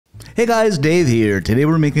Hey guys, Dave here. Today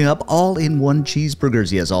we're making up all-in-one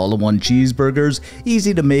cheeseburgers. Yes, all-in-one cheeseburgers.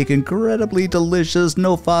 Easy to make, incredibly delicious,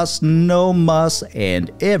 no fuss, no muss,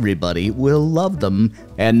 and everybody will love them.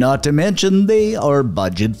 And not to mention, they are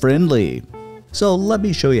budget friendly. So let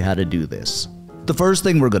me show you how to do this. The first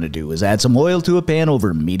thing we're going to do is add some oil to a pan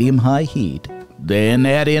over medium-high heat. Then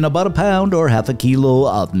add in about a pound or half a kilo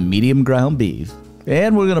of medium ground beef.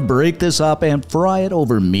 And we're going to break this up and fry it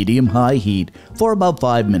over medium-high heat for about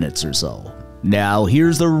 5 minutes or so. Now,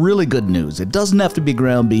 here's the really good news. It doesn't have to be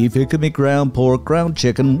ground beef. It could be ground pork, ground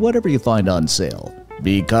chicken, whatever you find on sale.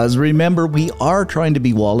 Because remember, we are trying to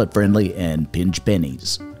be wallet-friendly and pinch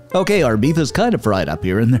pennies. Okay, our beef is kind of fried up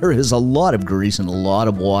here, and there is a lot of grease and a lot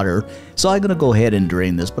of water, so I'm going to go ahead and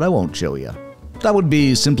drain this, but I won't show you. That would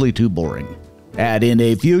be simply too boring. Add in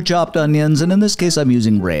a few chopped onions, and in this case I'm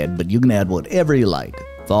using red, but you can add whatever you like.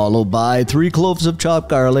 Followed by 3 cloves of chopped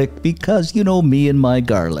garlic, because you know me and my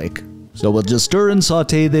garlic. So we'll just stir and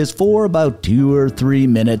saute this for about 2 or 3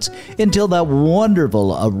 minutes until that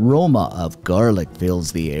wonderful aroma of garlic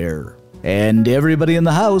fills the air. And everybody in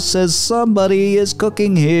the house says somebody is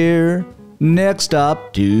cooking here. Next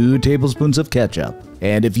up, 2 tablespoons of ketchup.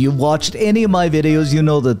 And if you've watched any of my videos, you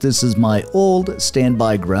know that this is my old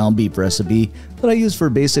standby ground beef recipe that I use for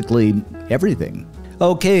basically everything.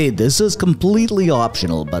 Okay, this is completely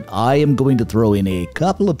optional, but I am going to throw in a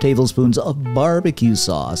couple of tablespoons of barbecue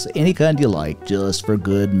sauce, any kind you like, just for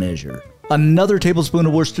good measure. Another tablespoon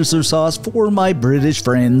of Worcestershire sauce for my British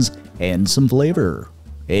friends, and some flavor.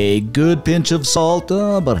 A good pinch of salt,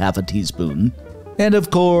 about half a teaspoon. And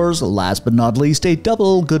of course, last but not least, a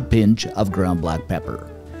double good pinch of ground black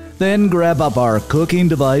pepper. Then grab up our cooking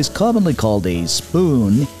device, commonly called a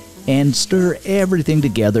spoon, and stir everything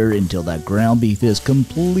together until that ground beef is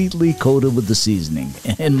completely coated with the seasoning.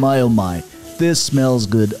 And my oh my, this smells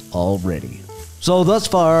good already. So thus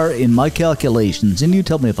far, in my calculations, and you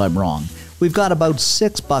tell me if I'm wrong, we've got about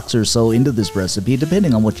 $6 or so into this recipe,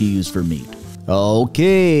 depending on what you use for meat.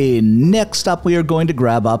 Okay, next up we are going to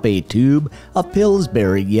grab up a tube of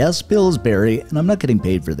Pillsbury, yes Pillsbury, and I'm not getting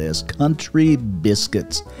paid for this, country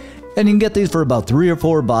biscuits. And you can get these for about $3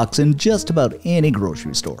 or $4 in just about any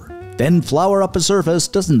grocery store. Then flour up a surface,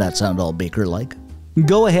 doesn't that sound all baker-like?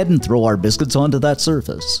 Go ahead and throw our biscuits onto that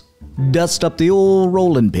surface. Dust up the old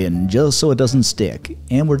rolling pin just so it doesn't stick,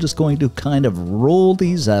 and we're just going to kind of roll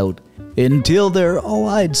these out until they're,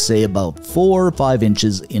 I'd say about 4 or 5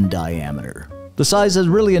 inches in diameter. The size is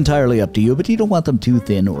really entirely up to you, but you don't want them too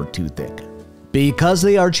thin or too thick. Because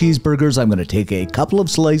they are cheeseburgers, I'm going to take a couple of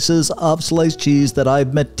slices of sliced cheese that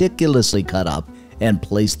I've meticulously cut up and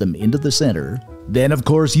place them into the center. Then, of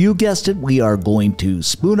course, you guessed it, we are going to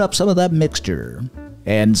spoon up some of that mixture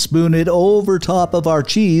and spoon it over top of our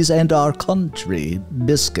cheese and our country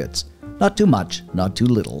biscuits. Not too much, not too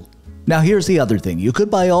little. Now here's the other thing, you could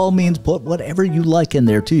by all means put whatever you like in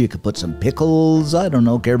there too. You could put some pickles, I don't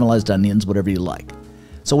know, caramelized onions, whatever you like.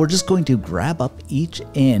 So we're just going to grab up each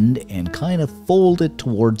end and kind of fold it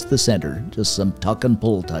towards the center, just some tuck and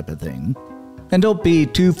pull type of thing. And don't be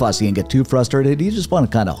too fussy and get too frustrated, you just want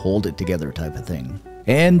to kind of hold it together type of thing.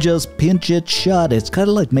 And just pinch it shut. It's kind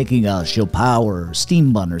of like making a chow or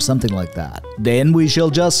steam bun or something like that. Then we shall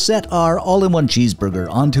just set our all-in-one cheeseburger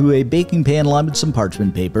onto a baking pan lined with some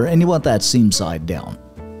parchment paper, and you want that seam side down.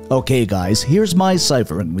 Okay guys, here's my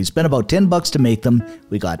ciphering. We spent about $10 to make them.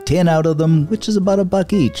 We got 10 out of them, which is about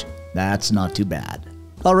 $1 each. That's not too bad.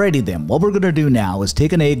 Alrighty then, what we're going to do now is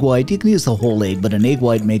take an egg white. You can use the whole egg, but an egg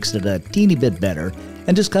white makes it a teeny bit better.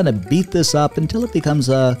 And just kind of beat this up until it becomes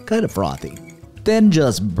kind of frothy. Then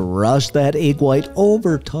just brush that egg white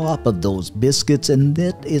over top of those biscuits, and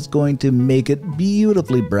that is going to make it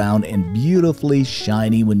beautifully brown and beautifully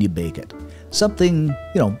shiny when you bake it. Something,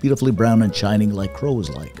 beautifully brown and shining like crows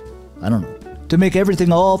like. I don't know. To make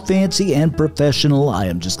everything all fancy and professional, I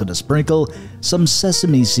am just going to sprinkle some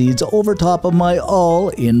sesame seeds over top of my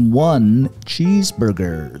all-in-one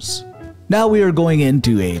cheeseburgers. Now we are going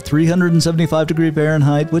into a 375 degree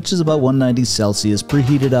Fahrenheit, which is about 190 Celsius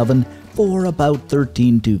preheated oven for about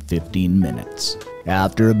 13 to 15 minutes.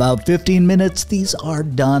 After about 15 minutes, these are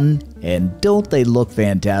done, and don't they look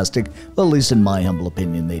fantastic? Well, at least in my humble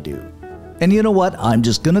opinion, they do. And you know what? I'm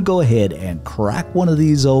just gonna go ahead and crack one of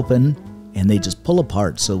these open, and they just pull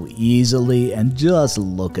apart so easily, and just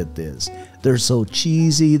look at this. They're so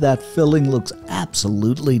cheesy, that filling looks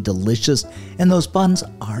absolutely delicious, and those buns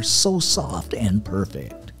are so soft and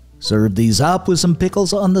perfect. Serve these up with some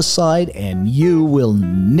pickles on the side, and you will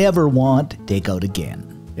never want takeout again.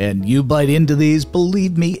 And you bite into these,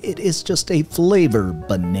 believe me, it is just a flavor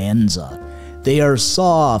bonanza. They are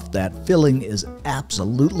soft, that filling is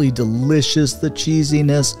absolutely delicious, the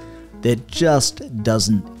cheesiness, that just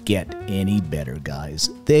doesn't get any better, guys.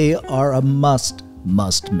 They are a must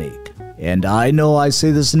make. And I know I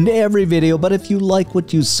say this in every video, but if you like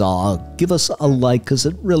what you saw, give us a like because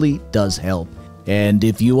it really does help. And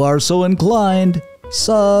if you are so inclined,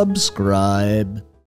 subscribe.